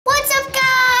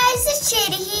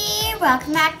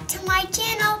welcome back to my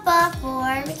channel.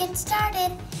 Before we get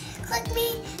started, click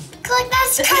that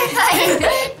subscribe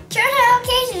button, turn on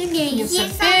notifications, give me a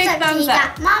huge thumbs up. You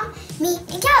got Mom, me,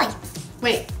 and Kelly.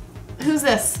 Wait, who's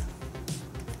this?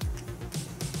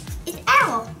 It's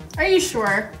Owl. Are you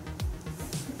sure?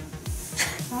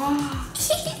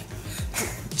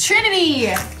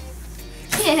 Trinity!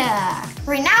 Yeah.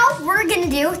 Right now, we're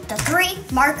gonna do the 3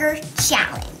 marker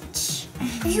challenge.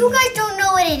 If you guys don't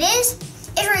know what it is,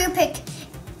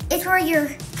 it's where you're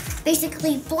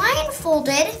basically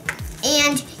blindfolded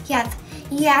and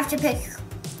you have to pick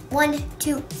 1,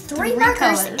 2, 3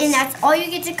 markers colors. And that's all you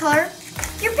get to color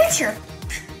your picture.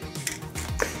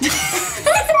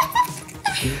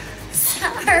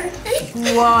 Sorry.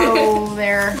 Whoa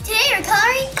there. Today we're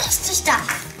coloring Easter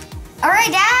stuff.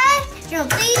 Alright, Dad,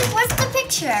 please, what's the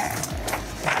picture?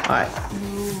 Alright.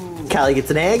 Callie gets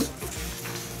an egg.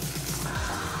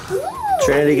 Ooh.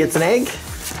 Trinity gets an egg.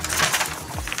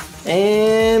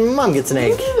 And Mom gets an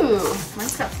egg. Ooh,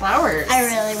 mine's got flowers. I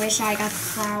really wish I got the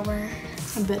flower.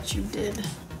 I bet you did.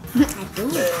 I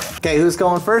do. Okay, who's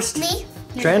going first? Me.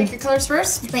 You Trin? pick your colors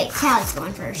first? Wait, Callie's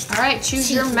going first. Alright, choose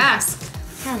your mask.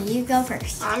 Callie, you go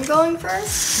first. I'm going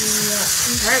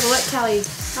first? Yeah. Alright, we'll let Kelly.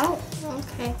 Oh,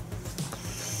 okay.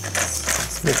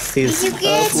 Let's see this You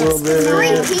get a little 3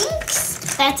 bit.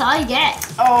 pinks. That's all you get.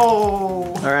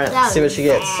 Oh. Alright, let's see what she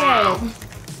gets. So,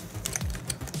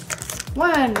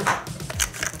 1,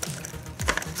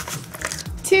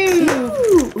 2,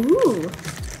 Ooh.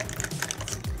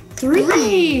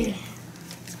 3.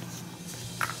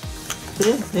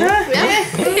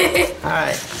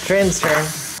 Alright, Trin's turn.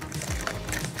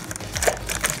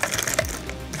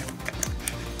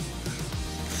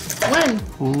 1,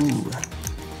 Ooh.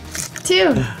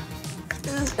 2,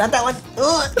 Not that one. Ooh,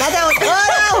 not that one.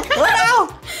 Oh no!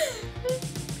 Oh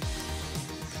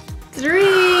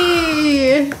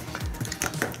 3. no!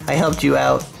 I helped you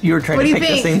out. You were trying What to do you pick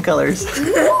the think? same colors.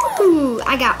 Ooh,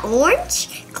 I got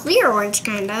orange, clear orange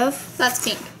kind of, That's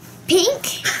pink.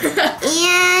 pink,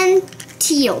 and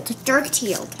teal, dark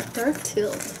teal. Dark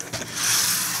teal.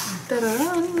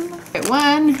 Okay,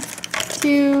 1,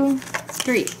 2,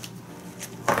 3.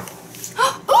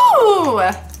 Ooh!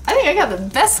 I think I got the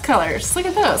best colors. Look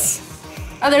at those.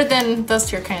 Other than those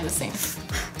two are kind of the same.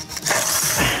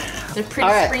 They're pretty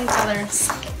All right. spring colors.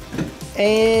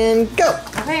 And go.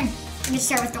 Okay. I'm gonna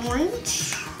start with the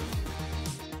orange.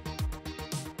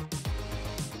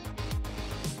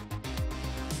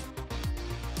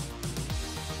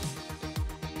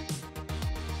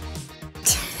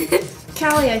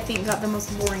 Callie, I think, got the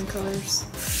most boring colors.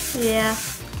 Yeah.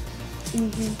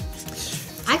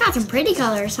 I got some pretty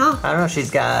colors, huh? I don't know.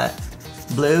 She's got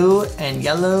blue and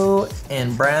yellow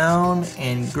and brown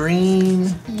and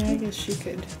green. Yeah, I guess she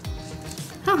could.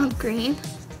 Oh, green.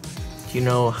 Do you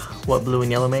know what blue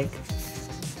and yellow make?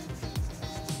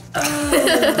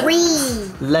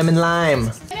 Green. Lemon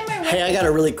lime. Hey, I got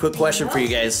a really quick question for you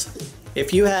guys.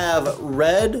 If you have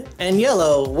red and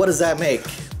yellow, what does that make?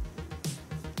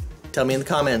 Tell me in the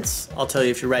comments. I'll tell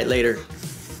you if you're right later.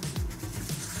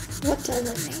 What does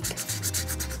it make?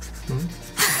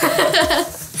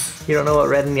 You don't know what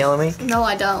red and yellow make? No,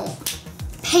 I don't.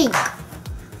 Pink.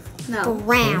 No.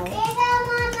 Brown.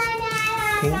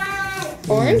 Pink?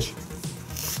 Orange?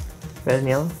 Red and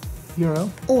yellow? You don't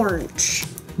know? Orange.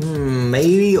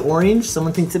 Maybe orange.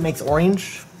 Someone thinks it makes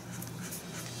orange.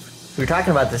 We were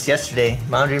talking about this yesterday.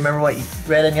 Mom, do you remember what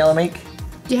red and yellow make?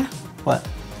 Yeah. What?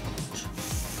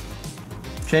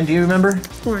 Trin, do you remember?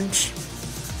 Orange.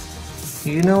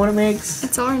 Do you know what it makes?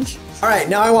 It's orange. All right,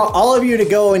 now I want all of you to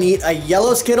go and eat a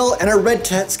yellow Skittle and a red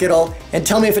Skittle and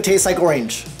tell me if it tastes like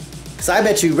orange. Because I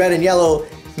bet you red and yellow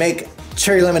make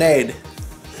cherry lemonade.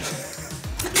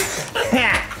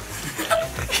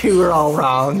 You were all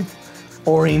wrong.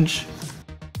 Orange.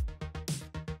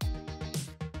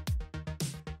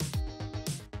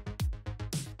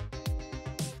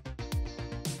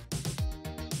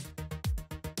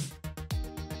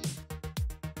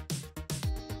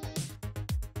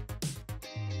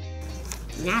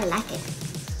 I like it.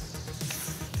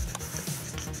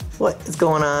 What is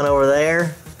going on over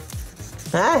there?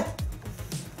 Huh?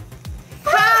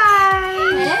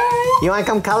 Hi. You want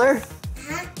to come color?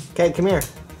 Okay, come here.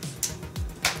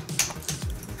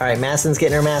 All right, Madison's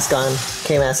getting her mask on.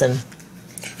 Okay, Madison.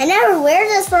 I never wear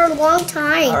this for a long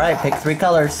time. All right, pick 3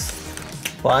 colors.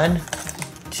 1,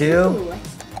 2,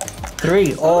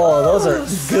 3. Oh, those are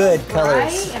good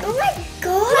colors. Oh my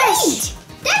gosh.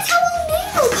 That's Hello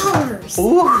Neighbor colors.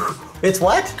 Ooh, it's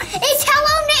what? It's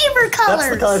Hello Neighbor colors.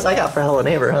 That's the colors I got for Hello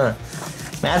Neighbor, huh?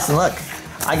 Madison, look.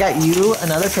 I got you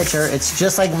another picture. It's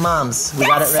just like Mom's. We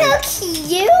got it ready. That's so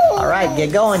cute. All right,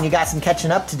 get going. You got some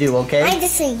catching up to do, okay? I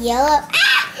just a yellow.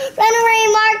 Run away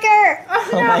marker.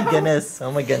 Oh my goodness.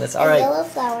 Oh my goodness. All right. Yellow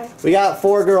flower. We got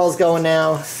 4 girls going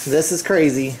now. This is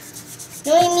crazy.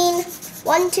 You know what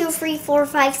I mean? 1, 2, 3, 4,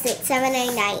 5, 6, 7,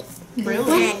 8, 9.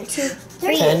 Really? 1, 2,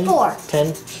 3, 10, 4.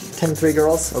 10, 3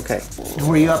 girls? Okay.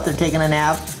 Were you up there taking a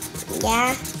nap?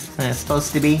 Yeah. It's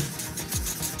supposed to be?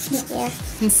 Yeah.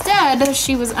 Instead,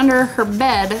 she was under her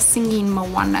bed singing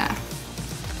Moana.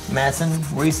 Madison,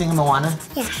 were you singing Moana?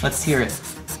 Yeah. Let's hear it.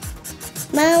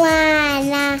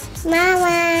 Moana,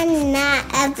 Moana,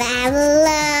 a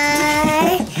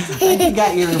babbler. You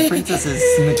got your princesses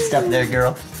mixed up there,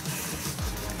 girl.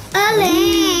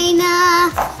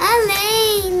 Elena,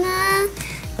 Elena.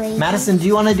 Madison, do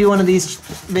you want to do one of these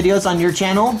videos on your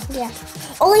channel? Yeah.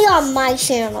 Only on my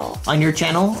channel. On your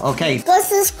channel? Okay. Go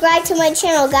subscribe to my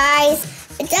channel, guys.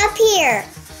 It's up here.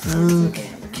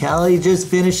 Kelly just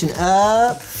finishing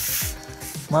up.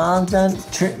 Mom's done.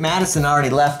 Madison already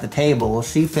left the table.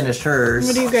 She finished hers.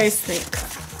 What do you guys think?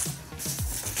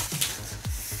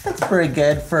 That's pretty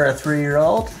good for a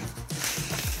 3-year-old.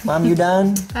 Mom, you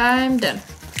done? I'm done.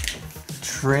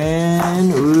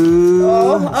 Trin,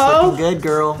 ooh, it's looking good,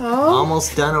 girl.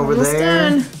 Almost done over Almost there.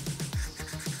 done.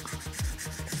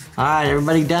 All right,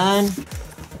 everybody done?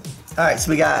 All right,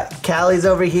 so we got Callie's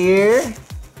over here.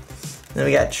 Then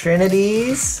we got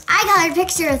Trinity's. I got a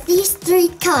picture of these 3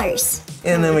 colors.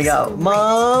 And then we got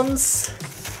Mom's.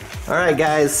 All right,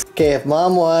 guys. Okay, if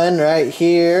Mom won right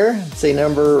here, say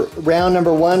round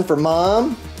number 1 for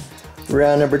Mom,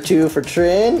 round number 2 for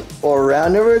Trin, or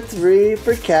round number 3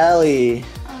 for Callie.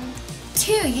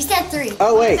 2, you said 3.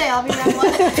 Oh, wait. I'll be round 1.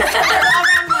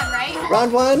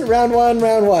 Round 1, right?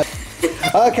 Round one.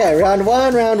 Okay, round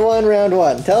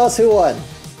one. Tell us who won.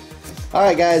 All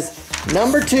right, guys.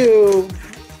 Number 2.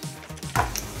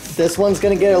 This one's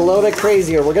gonna get a little bit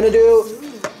crazier. We're gonna do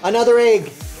another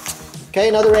egg. Okay,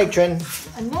 another egg, Trin.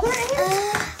 Another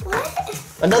egg? What?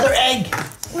 Another egg.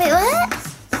 Wait, what?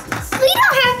 We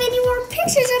don't have any more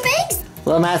pictures of eggs.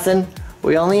 Hello, Madison.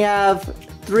 We only have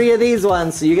 3 of these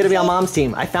ones, so you're gonna be on Mom's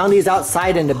team. I found these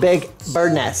outside in the big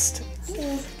bird nest.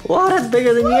 Wow, that's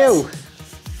bigger than you.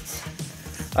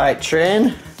 All right,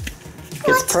 Trin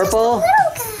gets purple,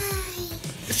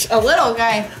 A little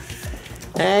guy.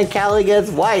 and Callie gets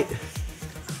white.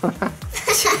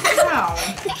 Wow.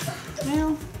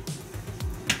 Well,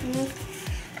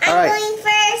 All right. I'm going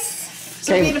first.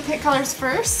 so we need to pick colors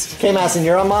first. Okay, Madison,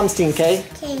 you're on Mom's team, okay?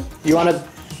 Okay. You wanna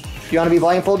be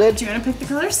blindfolded? Do you want to pick the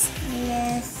colors?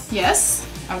 Yes. Yes.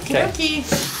 Okie dokie.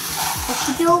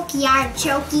 Okie dokie,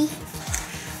 artichoke.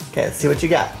 Okay, let's see what you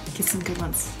got. Get some good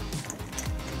ones.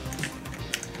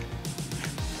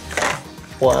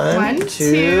 1, One, 2.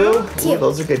 two. Ooh,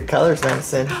 those are good colors,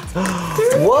 Madison.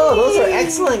 Whoa, those are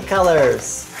excellent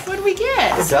colors. What do we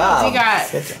get? Good job. We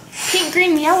got Good job. pink,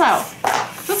 green, yellow.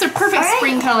 Those are perfect All right.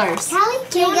 spring colors. Callie,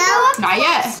 can you go? Not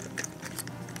yet.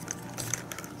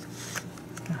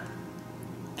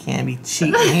 Can't be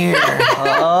cheating here.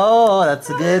 Oh, that's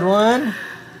a good one.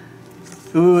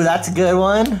 Ooh, that's a good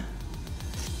one.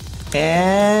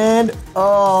 And,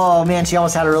 oh man, she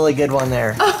almost had a really good one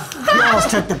there. She almost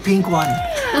took the pink one.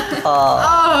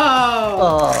 Oh.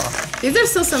 Oh, These are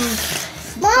still some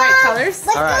Mom, bright colors.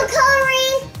 let's All right. go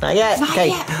coloring. not yet. Okay.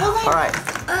 yet. Well, All right.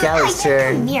 Callie's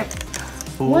turn. Here.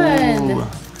 Ooh, One.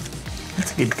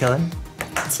 that's a good color.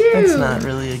 2. That's not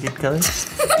really a good color.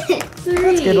 3.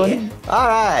 That's a good one. All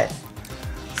right.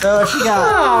 So she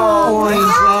got orange,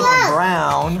 red, and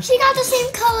brown. She got the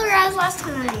same color as last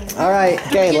time. All right.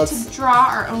 Okay, We get let's. to draw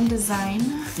our own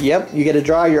design. Yep, you get to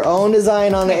draw your own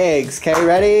design on the eggs. Okay,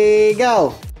 ready,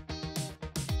 go.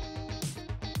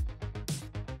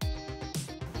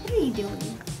 What are you doing?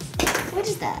 What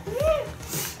is that?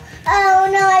 Oh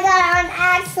no, I got it on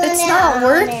accident. It's not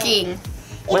working.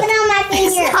 Even on my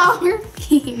finger. It's not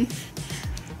working.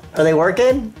 Are they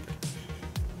working?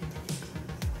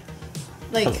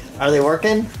 Like, Are they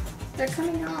working? They're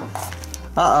coming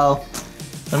off. Uh-oh.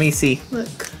 Let me see.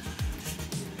 look.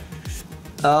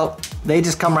 Oh, they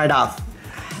just come right off.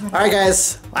 All right,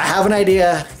 guys, I have an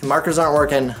idea. The markers aren't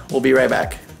working. We'll be right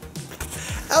back.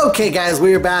 Okay, guys,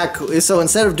 we are back. So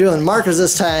instead of doing markers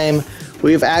this time,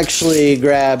 we've actually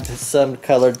grabbed some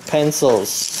colored pencils.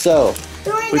 So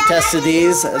we tested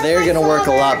these. They're gonna work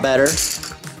a lot better.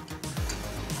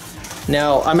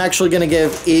 Now, I'm actually gonna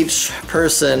give each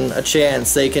person a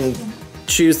chance. They can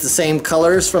choose the same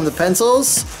colors from the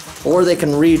pencils, or they can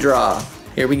redraw.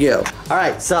 Here we go. All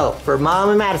right, so for Mom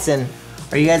and Madison,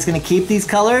 are you guys gonna keep these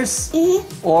colors?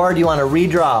 Or do you wanna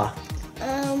redraw?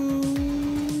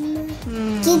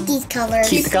 Keep these colors.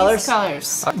 Keep the colors?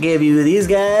 Colors. I'll give you these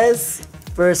guys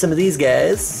for some of these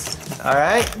guys. All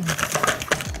right.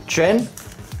 Trin,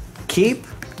 keep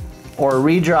or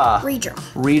redraw? Redraw.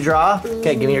 Redraw.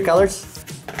 Okay, give me your colors.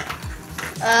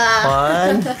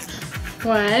 One,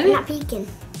 One, Not peeking.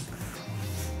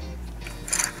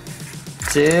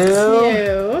 two,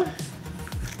 two,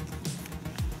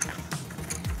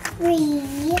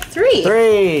 three.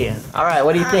 three. All right,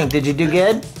 what do you think? Did you do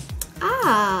good?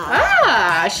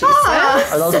 Ah. She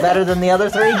says. Are those better than the other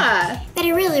three? Ah. But I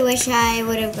really wish I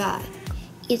would have got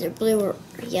either blue or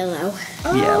yellow.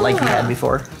 Yeah, like you had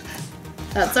before.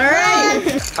 That's all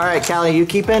right. All right, Callie, you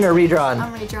keeping or redrawing?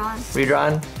 I'm redrawn.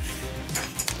 Redrawing.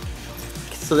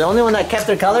 So the only one that kept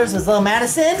their colors was little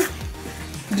Madison?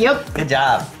 Yep. Good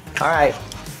job. All right.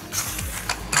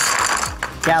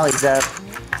 Callie's up.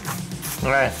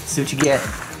 All right, see what you get.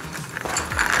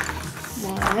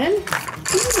 One,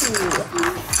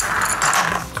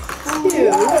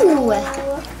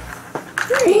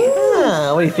 three.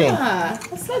 Ah, what do you think? Ah,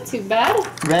 that's not too bad.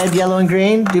 Red, yellow, and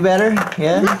green, do better?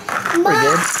 Yeah? Pretty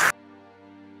good.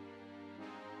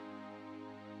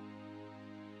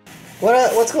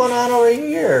 What's going on over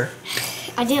here?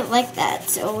 I didn't like that,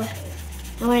 so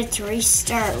I wanted to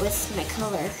restart with my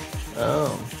color.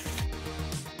 Oh.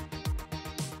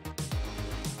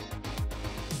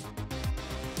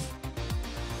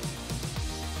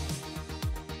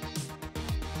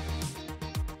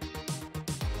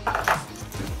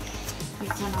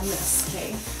 Make one on this,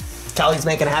 okay? Callie's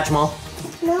making a Hatchimal.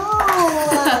 No.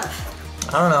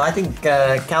 I don't know, I think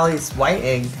Callie's white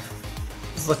egg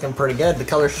is looking pretty good. The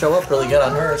colors show up really good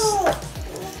on hers.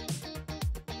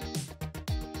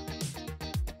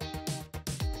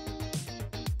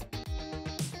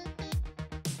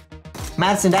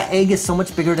 Madison, that egg is so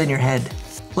much bigger than your head.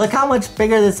 Look how much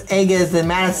bigger this egg is than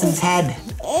Madison's head.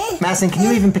 Madison, can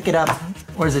you even pick it up?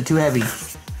 Or is it too heavy?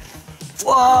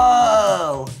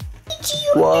 Whoa!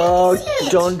 Whoa,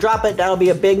 don't drop it, that'll be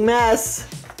a big mess.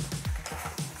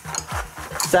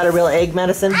 Is that a real egg,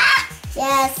 Madison?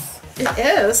 Yes. It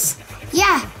is.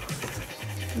 Yeah.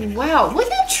 Wow, look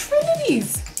at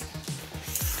Trinity's.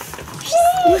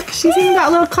 Look, she's even got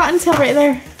a little cottontail right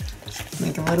there.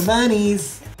 Making little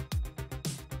bunnies.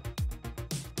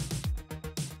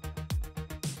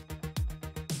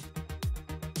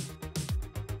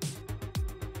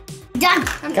 Done.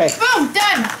 Okay, Boom,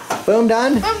 done. boom,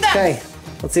 done? Boom, done. Okay,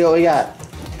 let's see what we got.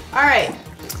 All right.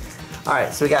 All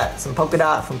right, so we got some polka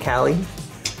dot from Callie.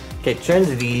 Okay,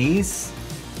 Trinity's.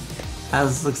 That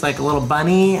looks like a little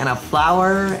bunny and a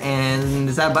flower, and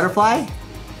is that a butterfly?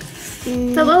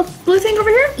 The little blue thing over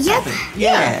here? Yep.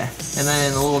 Yeah. And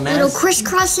then a little nest. Little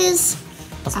crisscrosses.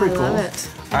 That's pretty cool. I love it.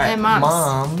 All right, And mom's.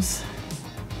 mom's.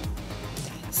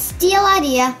 Steal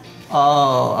idea.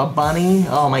 Oh, a bunny.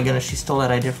 Oh my goodness, she stole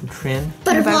that idea from Trin.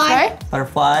 Butterfly.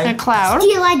 Butterfly. And a cloud.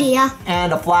 Steal idea.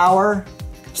 And a flower.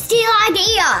 Steal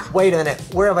idea. Wait a minute,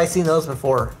 where have I seen those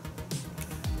before?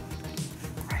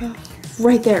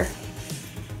 Right there.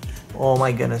 Oh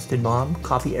my goodness, did mom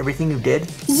copy everything you did?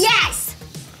 Yes.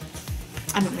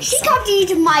 I'm gonna make She some.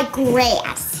 copied my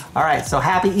grass. All right, so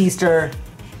happy Easter,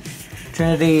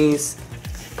 Trinity's,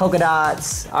 polka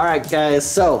dots. All right, guys,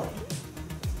 so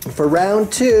for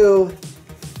round 2,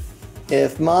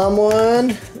 if mom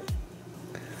won,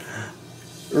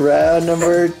 round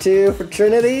number 2 for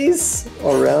Trinity's,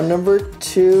 or round number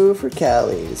 2 for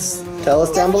Callie's. Tell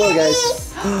us down below,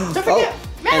 guys. Don't forget,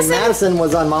 And Madison. Madison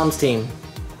was on mom's team.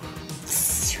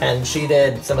 And she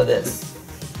did some of this.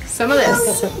 Some of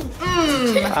this.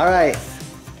 All right.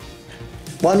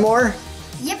 One more?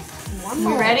 Yep.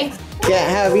 You ready? Can't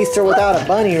have Easter without a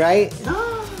bunny, right?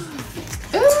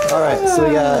 All right, so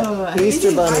we got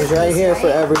Easter bunnies right here for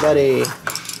everybody.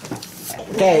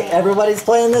 Okay, everybody's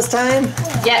playing this time?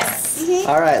 Yes.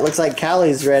 All right, looks like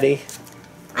Callie's ready.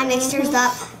 I mixed hers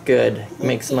up. Good,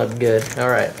 mix them up good. All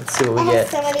right, let's see what we get.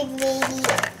 Somebody baby.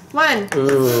 1,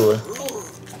 Ooh.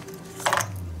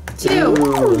 2,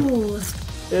 Ooh. Ooh.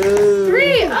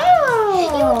 3.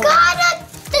 Oh. Got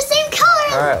the same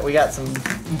color. All right, we got some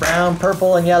brown,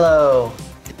 purple, and yellow.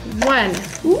 1.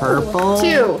 Purple.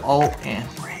 2. Oh, and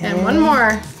red. And one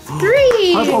more.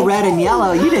 3. Purple, red, and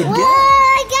yellow. You did Whoa, good.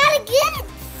 I gotta get it.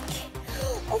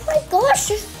 Oh my gosh,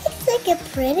 this looks like a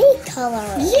pretty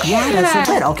color. Yeah, that's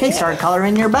so good. Okay, start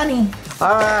coloring your bunny.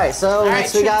 All right, so right,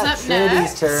 next we got Trin's up Trinity's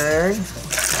next. turn.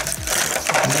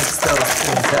 Mix those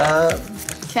things up.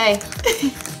 Okay.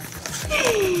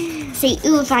 Say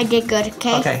ooh if I did good,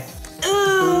 okay? Okay.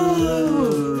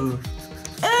 Ooh.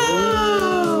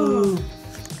 Ooh.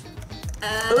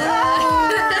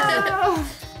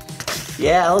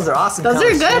 Yeah, those are awesome Those are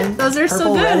colors, good. Trin. Those are so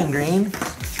Purple, good. red, and green.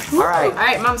 All right. All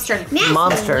right, Mom's turn. Madison,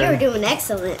 Mom's turn. You're doing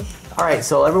excellent. All right,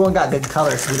 so everyone got good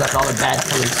colors, so we got all the bad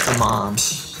colors for Mom.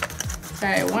 All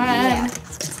right, 1,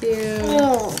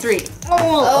 2, 3.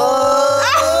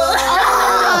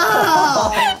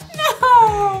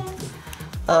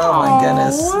 Oh my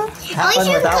goodness. Have At least fun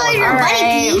you with that colored one. your All bunny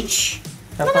right. peach.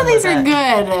 Have None fun of these with are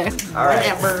that. good. All right.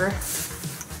 Whatever.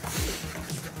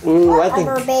 Ooh, I think.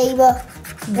 Baby.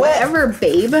 Whatever,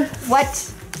 babe.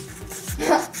 What?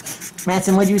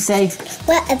 Madison, what'd you say?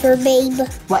 Whatever, babe.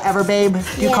 Whatever, babe.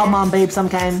 Do you Yeah. call Mom babe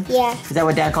sometime? Yeah. Is that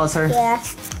what Dad calls her? Yeah.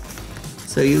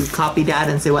 So you copy Dad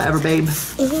and say whatever, babe?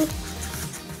 What do you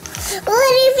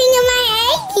think of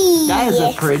my eggie? That is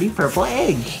a pretty purple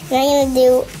egg. I'm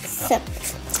gonna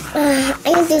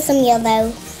do some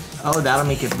yellow. Oh, that'll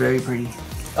make it very pretty.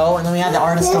 Oh, and then we have the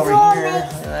artist over here. Look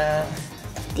at that.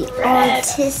 The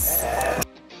artist.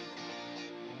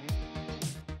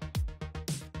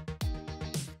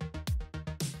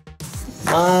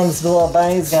 Mom's little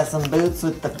bunny's got some boots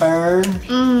with the fur.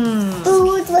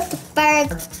 Boots with the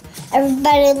birds.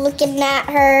 Everybody looking at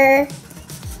her.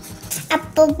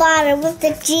 Apple bottom with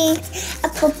the jeans.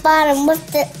 Apple bottom with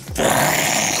the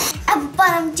apple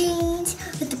bottom jeans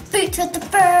with the boots with the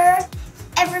fur.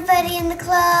 Everybody in the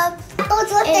club.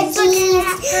 Boots with the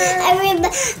jeans.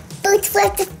 Everybody boots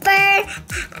with the fur.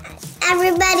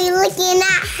 Everybody looking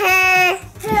at her.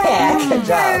 Yeah, good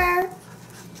job.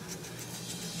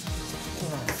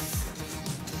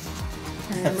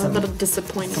 I'm a little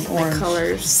disappointed in my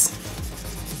colors.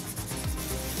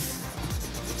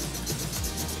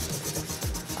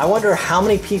 I wonder how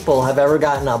many people have ever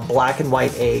gotten a black and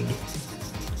white egg.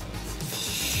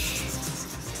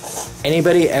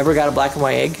 Anybody ever got a black and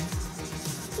white egg?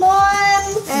 Mom,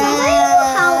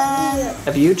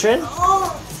 Have you, Trin?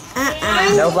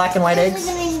 No black and white This eggs? is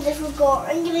getting difficult.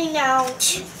 I'm getting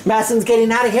out. Madison's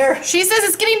getting out of here. She says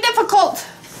it's getting difficult.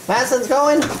 Madison's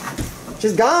going.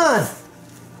 She's gone.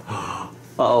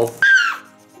 Uh-oh.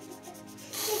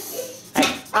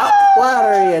 Hey, oh, what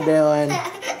are you doing?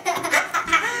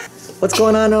 What's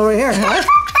going on over here, huh?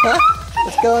 Huh?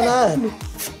 What's going on?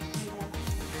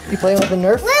 You playing with the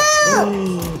Nerf?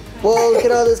 Whoa, look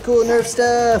at all this cool Nerf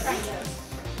stuff.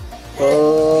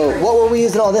 Oh, what were we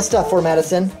using all this stuff for,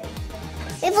 Madison?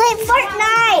 We played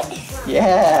Fortnite.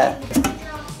 Yeah.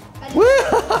 Woo!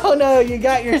 Oh no, you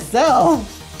got yourself.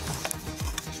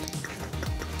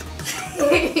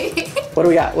 What do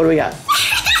we got? What do we got?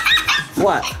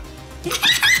 What?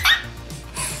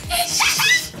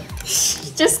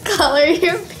 Just color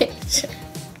your picture.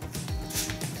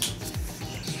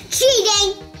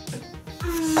 Cheating.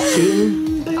 Cheating?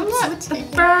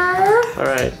 All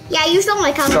right. Yeah, you stole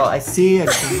my comment. So I see a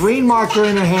green marker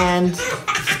in her hand.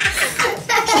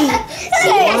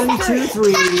 1, 2,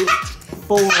 3,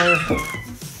 4.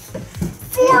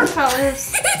 4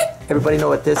 colors. Everybody know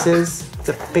what this is?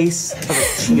 The face of a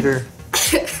cheater.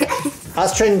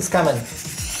 How's Trin's coming?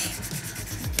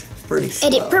 Pretty slow.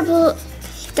 I did purple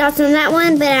dots on that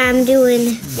one, but I'm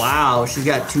doing. Wow, she's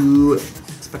got 2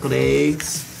 speckled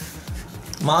eggs.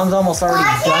 Mom's almost already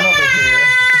done over here.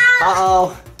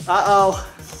 Uh-oh. Uh-oh.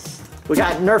 We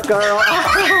got Nerf girl.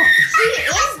 Oh. She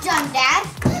is done, Dad.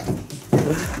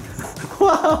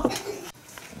 Whoa.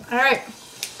 All right.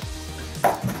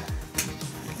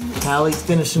 Allie's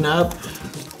finishing up.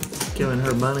 Giving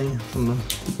her bunny some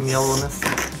yellowness.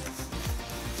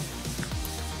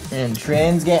 And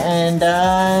Trin's getting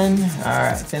done. All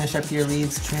right, finish up your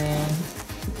leaves, Trin.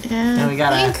 And we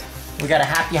got a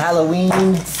happy Halloween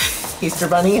Easter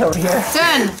bunny over here.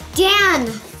 Done. Dan,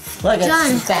 Look,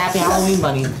 Done. it's a happy Halloween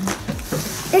bunny,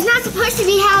 it's not supposed to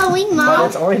be Halloween, but Mom.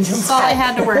 it's orange and That's all I black.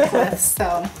 had to work with,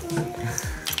 so.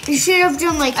 You should have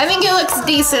done like. I think it looks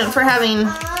decent for having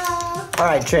All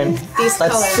right, Trin. these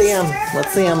Let's colors. see him.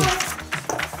 Let's see him.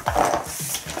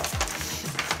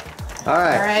 All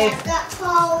right. All right.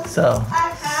 So,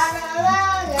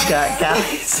 got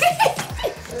guys.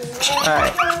 All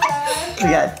right. We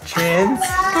got Trin's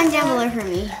Come down below for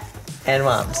me. and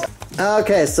Mom's.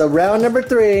 Okay, so round number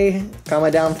 3.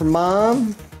 Comment down for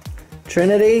Mom,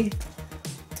 Trinity,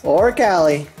 or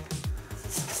Callie.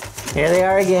 Here they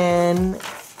are again.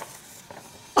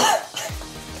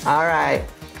 All right.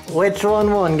 Which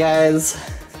one won, guys?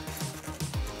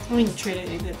 I mean,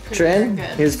 Trinity did pretty Trin?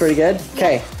 good. He was pretty good?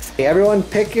 Okay. Everyone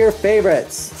pick your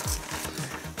favorites.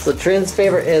 So Trin's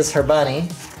favorite is her bunny.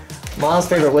 Mom's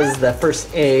favorite was the first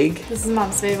egg. This is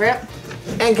Mom's favorite.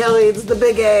 And Kelly's the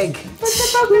big egg. What's the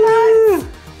polka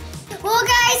Well,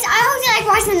 guys, I hope you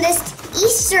like watching this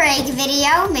Easter egg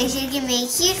video. Make sure you give me a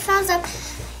huge thumbs up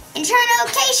and turn on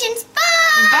notifications.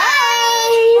 Bye.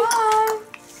 dot? Bye.